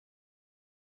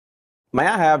May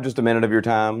I have just a minute of your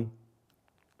time?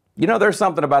 You know, there's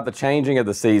something about the changing of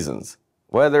the seasons,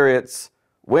 whether it's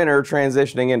winter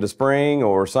transitioning into spring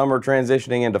or summer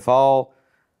transitioning into fall.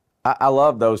 I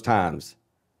love those times.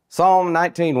 Psalm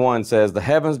 19:1 says, "The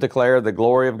heavens declare the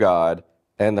glory of God,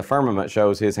 and the firmament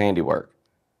shows his handiwork."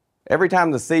 Every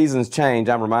time the seasons change,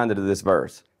 I'm reminded of this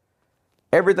verse.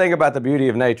 Everything about the beauty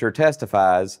of nature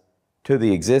testifies to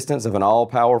the existence of an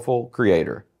all-powerful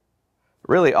creator.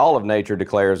 Really, all of nature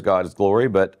declares God's glory,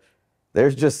 but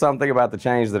there's just something about the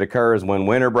change that occurs when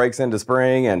winter breaks into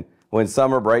spring and when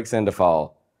summer breaks into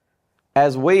fall.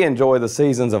 As we enjoy the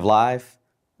seasons of life,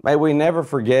 may we never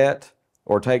forget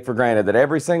or take for granted that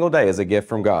every single day is a gift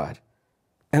from God.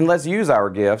 And let's use our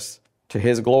gifts to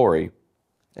his glory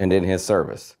and in his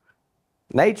service.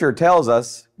 Nature tells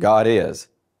us God is.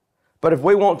 But if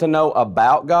we want to know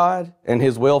about God and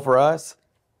his will for us,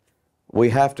 we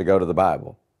have to go to the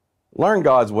Bible. Learn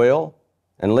God's will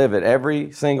and live it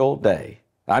every single day.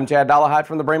 I'm Chad Dollahide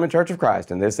from the Bremen Church of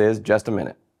Christ, and this is Just a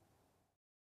Minute.